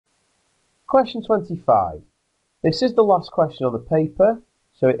Question 25. This is the last question on the paper,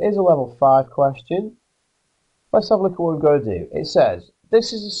 so it is a level 5 question. Let's have a look at what we've got to do. It says,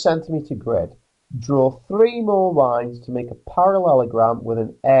 this is a centimetre grid. Draw 3 more lines to make a parallelogram with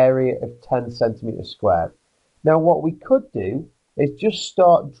an area of 10 centimetres squared. Now what we could do is just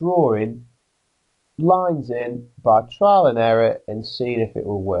start drawing lines in by trial and error and seeing if it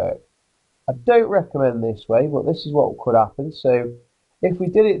will work. I don't recommend this way, but this is what could happen. So if we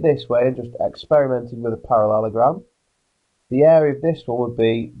did it this way and just experimented with a parallelogram, the area of this one would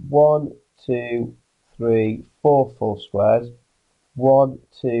be 1, 2, 3, 4 full squares. 1,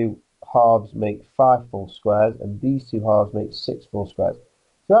 2 halves make 5 full squares, and these 2 halves make 6 full squares.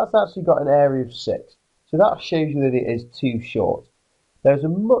 So that's actually got an area of 6. So that shows you that it is too short. There's a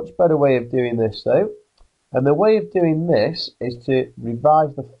much better way of doing this though, and the way of doing this is to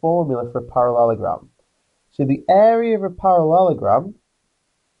revise the formula for a parallelogram. So the area of a parallelogram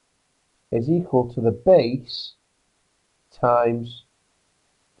is equal to the base times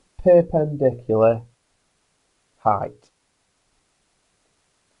perpendicular height.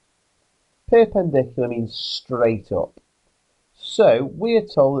 Perpendicular means straight up. So we are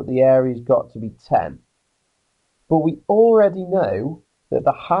told that the area's got to be 10. But we already know that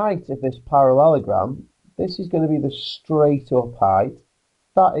the height of this parallelogram, this is going to be the straight up height,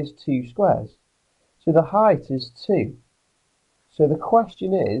 that is 2 squares. So the height is 2. So the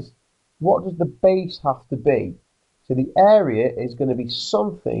question is, what does the base have to be? So the area is going to be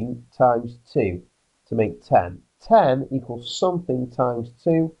something times 2 to make 10. 10 equals something times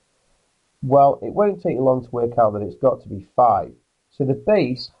 2. Well, it won't take you long to work out that it's got to be 5. So the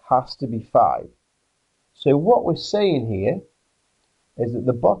base has to be 5. So what we're saying here is that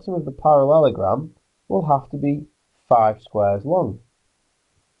the bottom of the parallelogram will have to be 5 squares long.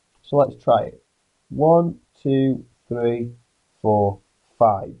 So let's try it. 1, 2, 3, 4,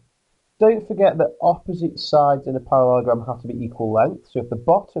 5. Don't forget that opposite sides in a parallelogram have to be equal length. So if the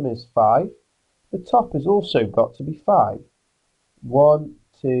bottom is 5, the top has also got to be 5. 1,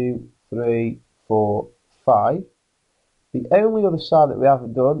 2, 3, 4, 5. The only other side that we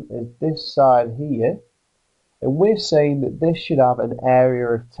haven't done is this side here. And we're saying that this should have an area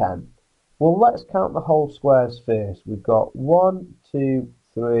of 10. Well, let's count the whole squares first. We've got 1, 2,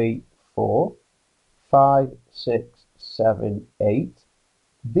 3, 4, 5, 6, 7, 8.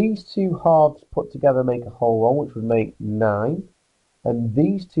 These 2 halves put together make a whole one, which would make 9. And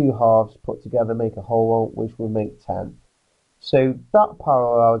these 2 halves put together make a whole one, which would make 10. So that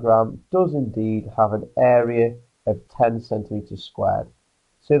parallelogram does indeed have an area of 10 centimetres squared.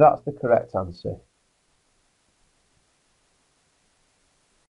 So that's the correct answer.